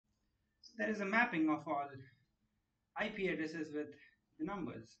There is a mapping of all IP addresses with the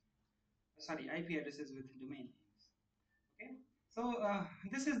numbers. Sorry, IP addresses with domain names. Okay, so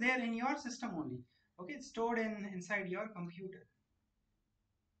this is there in your system only. Okay, it's stored inside your computer.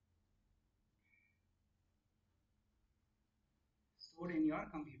 Stored in your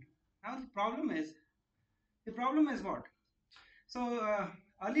computer. Now the problem is what? So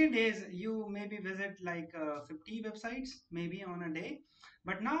earlier days you maybe visit like 50 websites maybe on a day,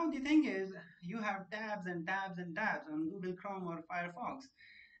 but now the thing is you have tabs and tabs and tabs on Google Chrome or Firefox.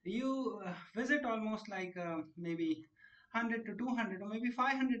 You visit almost like maybe 100 to 200 or maybe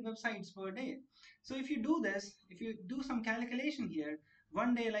 500 websites per day. So if you do this, if you do some calculation here,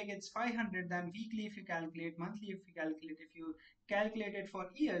 one day like it's 500, then weekly if you calculate, monthly if you calculate, if you calculate it for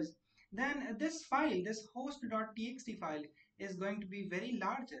years, then this file, this host.txt file is going to be very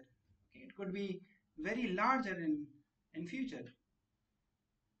larger. Okay, it could be very larger in future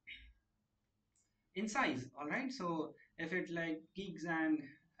in size. All right, so if it like gigs and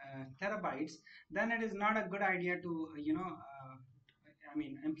terabytes, then it is not a good idea to I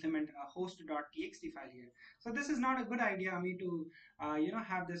mean implement a host.txt file here. So this is not a good idea me to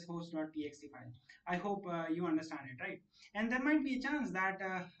have this host.txt file. I hope you understand it, right? And there might be a chance that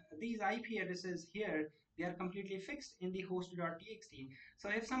these IP addresses here, they are completely fixed in the host.txt. So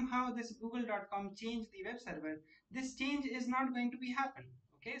if somehow this google.com change the web server, this change is not going to be happen.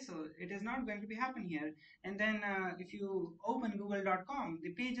 Okay, so it is not going to be happen here. And then if you open google.com, the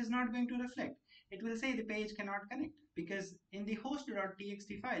page is not going to reflect. It will say the page cannot connect because in the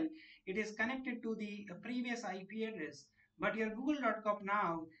host.txt file it is connected to the previous IP address, but your google.com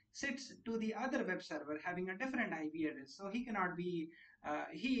now sits to the other web server having a different IP address, so he cannot be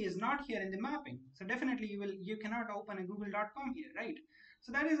he is not here in the mapping. So definitely you cannot open a google.com here, right?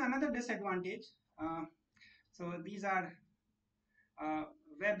 So that is another disadvantage. So these are uh,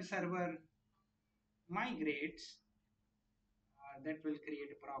 web server migrates that will create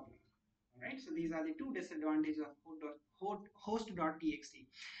a problem. All right, so these are the two disadvantages of host.txt.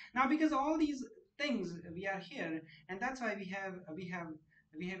 Now, because all these things we are here, and that's why we have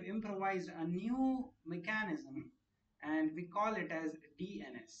improvised a new mechanism, and we call it as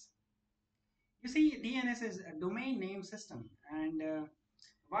DNS. You see, DNS is a domain name system, and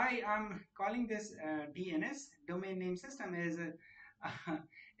why I'm calling this DNS domain name system is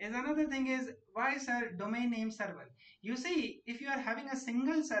is another thing is why sir domain name server. You see, if you are having a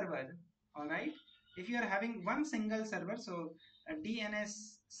single server, all right, if you are having one single server, so a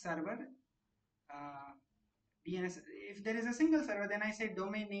DNS server, uh, DNS, if there is a single server, then I say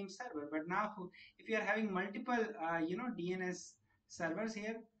domain name server. But now if you are having multiple DNS servers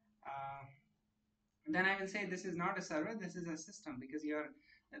here, uh, then I will say this is not a server, this is a system, because your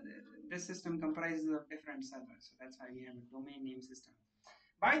this system comprises of different servers. So that's why we have a domain name system.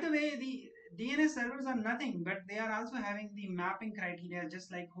 By the way, the DNS servers are nothing, but they are also having the mapping criteria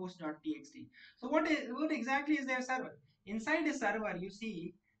just like host.txt. So what exactly is their server? Inside a server, you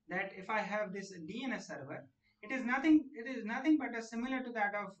see that if I have this DNS server, it is nothing but a similar to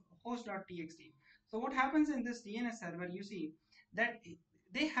that of host.txt. So what happens in this DNS server, you see that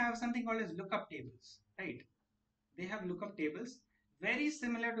they have something called as lookup tables, right? They have lookup tables very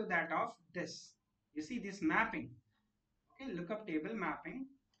similar to that of this. You see this mapping. Okay, lookup table mapping.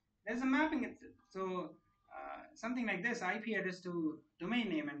 There's a mapping itself. So something like this, IP address to domain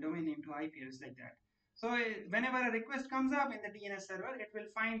name and domain name to IP address, like that. So whenever a request comes up in the DNS server, it will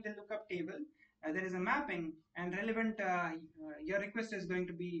find the lookup table. There is a mapping, and relevant your request is going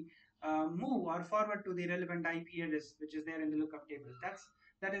to be move or forward to the relevant IP address which is there in the lookup table.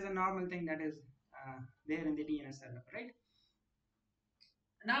 That is a normal thing that is there in the DNS server, right?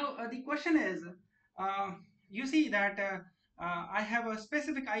 Now the question is, uh, you see that I have a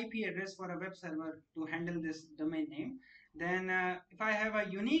specific IP address for a web server to handle this domain name. Then if I have a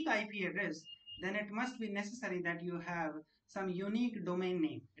unique IP address, then it must be necessary that you have some unique domain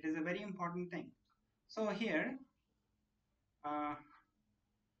name. It is a very important thing. So here uh,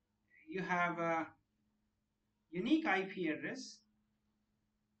 you have a unique IP address.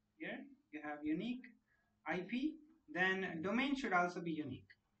 Here you have unique IP. Then domain should also be unique.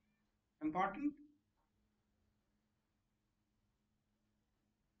 Important.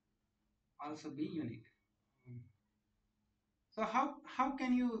 Also be unique. So how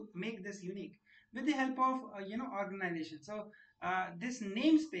can you make this unique? With the help of organization. So this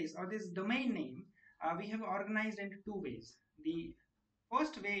namespace or this domain name, we have organized into two ways. The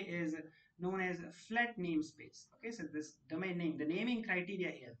first way is known as flat namespace. Okay, so this domain name, the naming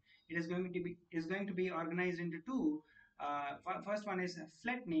criteria here, it is going to be organized into two. First one is a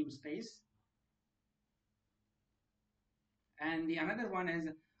flat namespace, and the another one is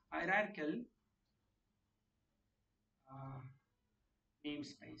hierarchical uh,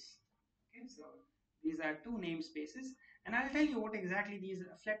 namespace. Okay, so these are two namespaces, and I'll tell you what exactly these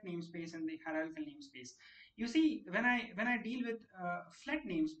flat namespace and the hierarchical namespace. You see, when I deal with flat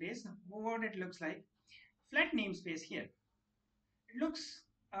namespace, what it looks like, flat namespace here, it looks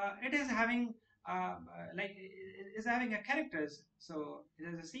it is having like it is having a characters. So it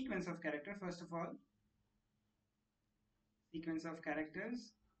is a sequence of character. First of all, sequence of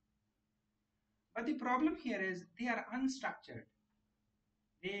characters. But the problem here is they are unstructured.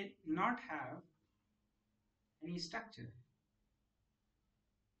 They not have any structure.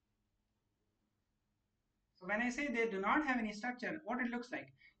 So when I say they do not have any structure, what it looks like?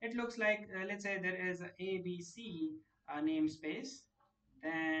 It looks like, let's say there is a ABC namespace.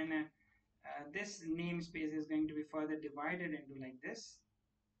 Then this namespace is going to be further divided into like this.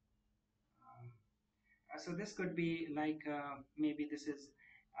 So this could be like maybe this is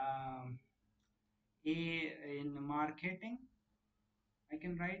um, A in marketing. I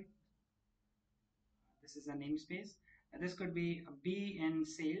can write this is a namespace. This could be a B in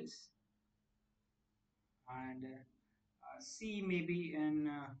sales, and C maybe in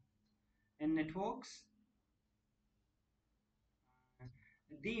networks, uh,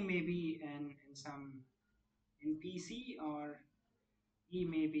 D maybe in some in PC, or E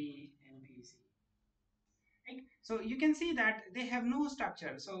maybe in PC. Right? So you can see that they have no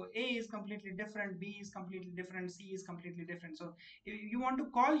structure. So A is completely different, B is completely different, C is completely different. So if you want to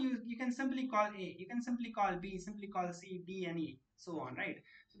call, you can simply call A, you can simply call B, simply call C, D, and E, so on, right?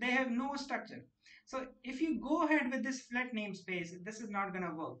 So they have no structure. So if you go ahead with this flat namespace, this is not going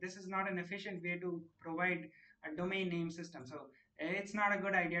to work. This is not an efficient way to provide a domain name system. So it's not a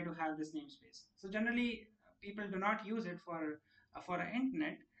good idea to have this namespace. So generally, people do not use it for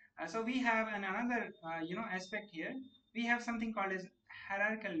internet. So we have another aspect here. We have something called as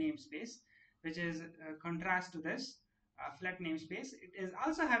hierarchical namespace, which is contrast to this flat namespace. It is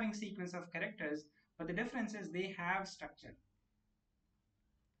also having sequence of characters, but the difference is they have structure.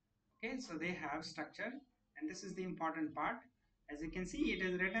 Okay, so they have structure, and this is the important part. As you can see, it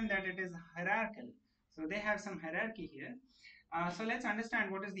is written that it is hierarchical. So they have some hierarchy here. So let's understand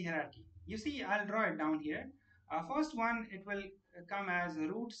what is the hierarchy. You see, I'll draw it down here. First one, it will come as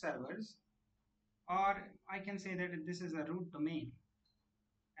root servers, or I can say that this is a root domain.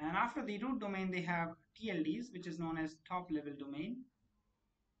 And after the root domain, they have TLDs, which is known as top level domain.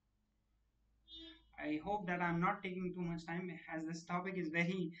 I hope that I'm not taking too much time, as this topic is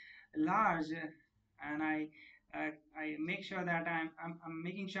very large, and I make sure that I'm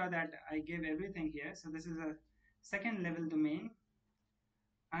making sure that I give everything here. So this is a second level domain,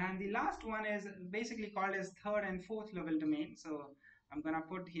 and the last one is basically called as third and fourth level domain. So I'm gonna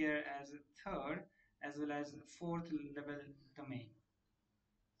put here as third as well as fourth level domain.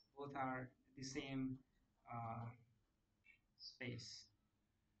 Both are the same uh, space.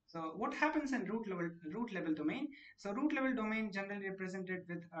 So what happens in root level domain? So root level domain generally represented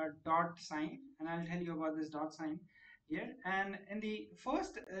with a dot sign, and I'll tell you about this dot sign here. And in the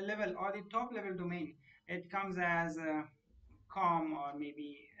first level or the top level domain, it comes as com, or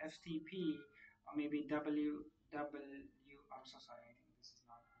maybe FTP, or maybe www. I'm so sorry, I think this is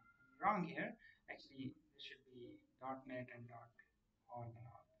not wrong here. Actually, this should be .net and .org and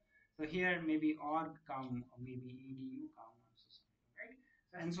all. So here maybe org come, or maybe edu come. I'm so sorry, right?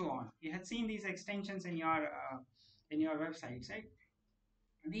 So, and so on. You had seen these extensions in your websites, right?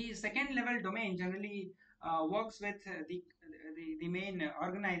 The second level domain generally works with the main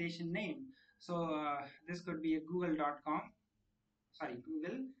organization name. So this could be a google.com, sorry,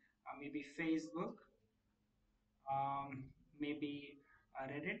 Google, maybe Facebook, um, maybe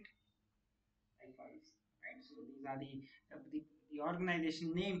Reddit, likewise, right? So these are the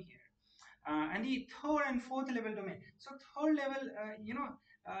organization name here. And the third and fourth level domain. So third level,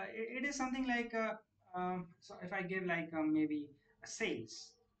 it is something like, so if I give like maybe a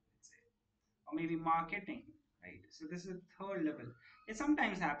sales, let's say, or maybe marketing, right? So this is third level. It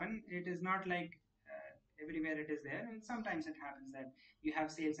sometimes happen. It is not like everywhere it is there, and sometimes it happens that you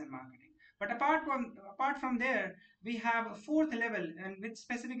have sales and marketing. But apart from there, we have a fourth level, and which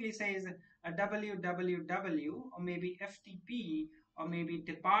specifically says a www, or maybe FTP, or maybe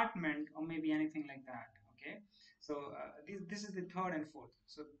department, or maybe anything like that. Okay, so this is the third and fourth.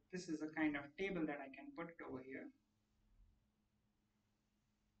 So this is a kind of table that I can put it over here.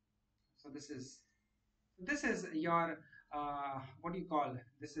 So this is your what do you call,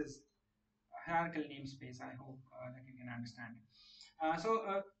 this is hierarchical namespace. I hope that you can understand.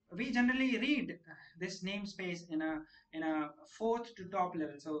 So we generally read this namespace in a fourth to top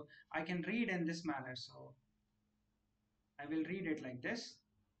level. So I can read in this manner. So I will read it like this,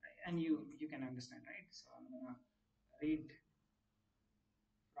 and you can understand, right? So I'm gonna read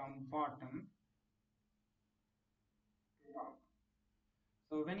from bottom to top.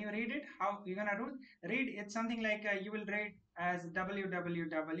 So when you read it, how you're gonna read? It's something like you will read as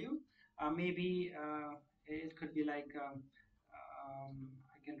www. Maybe it could be like I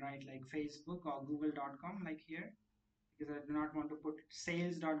can write like Facebook or Google.com like here, because I do not want to put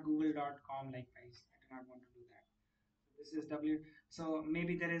sales.google.com like guys. I do not want to do that. So this is W. So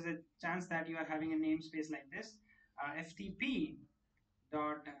maybe there is a chance that you are having a namespace like this, FTP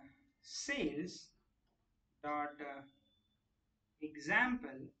dot sales dot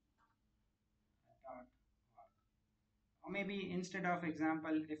example dot, or maybe instead of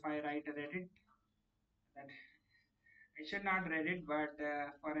example, if I write a Reddit, that I should not read it, but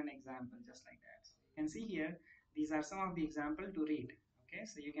for an example, just like that. So you can see here, these are some of the example to read. Okay,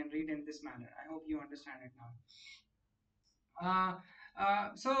 so you can read in this manner. I hope you understand it now.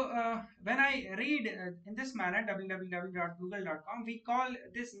 When I read in this manner, www.google.com, we call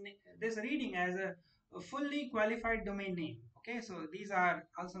this reading as a fully qualified domain name. Okay, so these are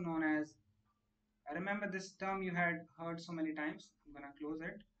also known as. Remember this term you had heard so many times. I'm gonna close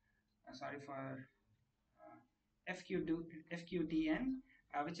it. Sorry for FQDN,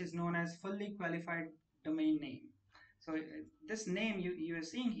 which is known as fully qualified domain name. So this name you are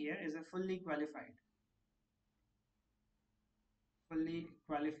seeing here is a fully qualified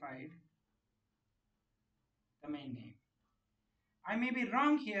domain name. I may be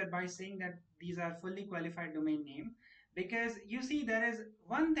wrong here by saying that these are fully qualified domain name, because you see there is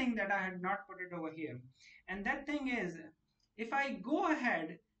one thing that I had not put it over here, and that thing is, if I go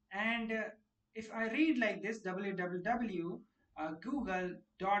ahead and if I read like this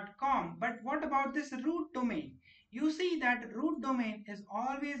www.google.com, but what about this root domain? You see that root domain is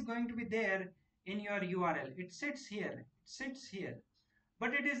always going to be there in your URL. It sits here. It sits here,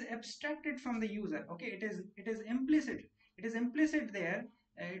 but it is abstracted from the user. Okay, it is implicit. It is implicit there.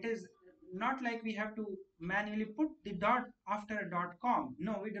 It is not like we have to manually put the dot after a .com.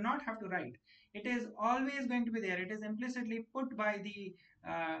 No, we do not have to write. It is always going to be there. It is implicitly put by these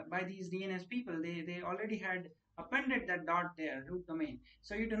DNS people. They already had appended that dot there, root domain,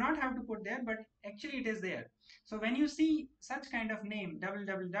 so you do not have to put there, but actually it is there. So when you see such kind of name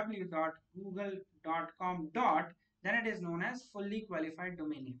www.google.com dot, then it is known as fully qualified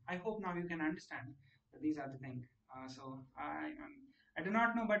domain name. I hope now you can understand that these are the things. I do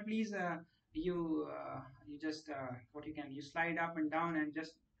not know, but please you just what you slide up and down and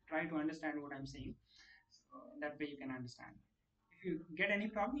just try to understand what I'm saying. So that way you can understand. If you get any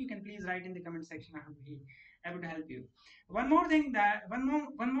problem, you can please write in the comment section. I will be able to help you. One more thing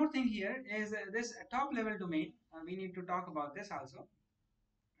here is this top level domain. We need to talk about this also.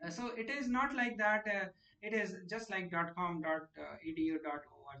 So it is not like that. It is just like .com, .edu,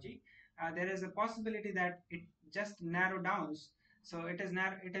 .org. There is a possibility that it just narrow down. So it is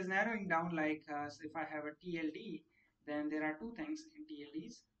narrowing down. Like so if I have a TLD, then there are two things in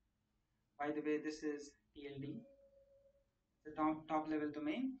TLDs. By the way, this is TLD, the top level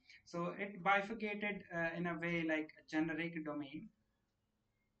domain. So it bifurcated in a way like a generic domain,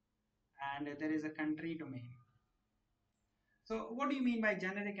 and there is a country domain. So what do you mean by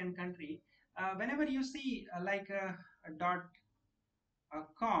generic and country? Whenever you see like a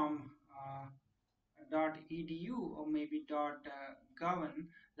 .com, .edu, or maybe .govern,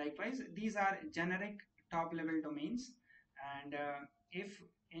 likewise, these are generic top level domains. And if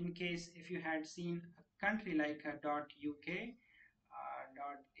in case if you had seen a country like .uk,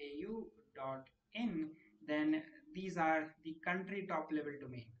 .au, then these are the country top level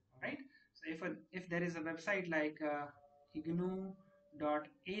domain. All right. So if there is a website like ignu.ac.in,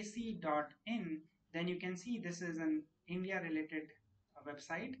 then you can see this is an India related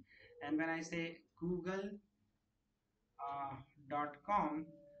website. And when I say google.com,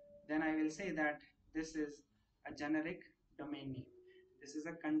 then I will say that this is a generic domain name. This is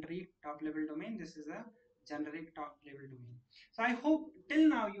a country top level domain. This is a generic top level domain. So I hope till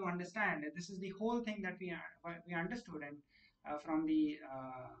now you understand that this is the whole thing that we understood, and from the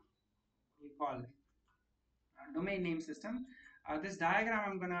we call domain name system. This diagram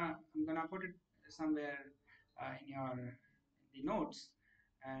I'm gonna put it somewhere in your the notes,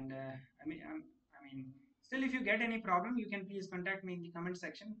 and I mean still, if you get any problem, you can please contact me in the comment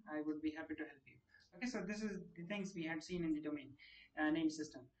section. I would be happy to help you. Okay, so this is the things we had seen in the domain name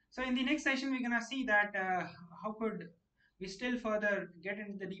system. So in the next session, we're gonna see that how could we still further get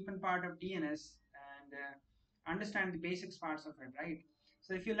into the deepen part of DNS and understand the basics parts of it, right?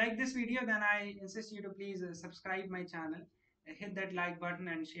 So if you like this video, then I insist you to please subscribe my channel, hit that like button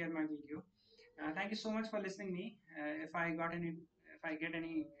and share my video. Thank you so much for listening me. If I get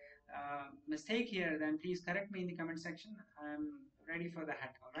any mistake here, then please correct me in the comment section. I'm ready for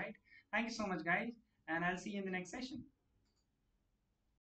that. All right. Thank you so much, guys, and I'll see you in the next session.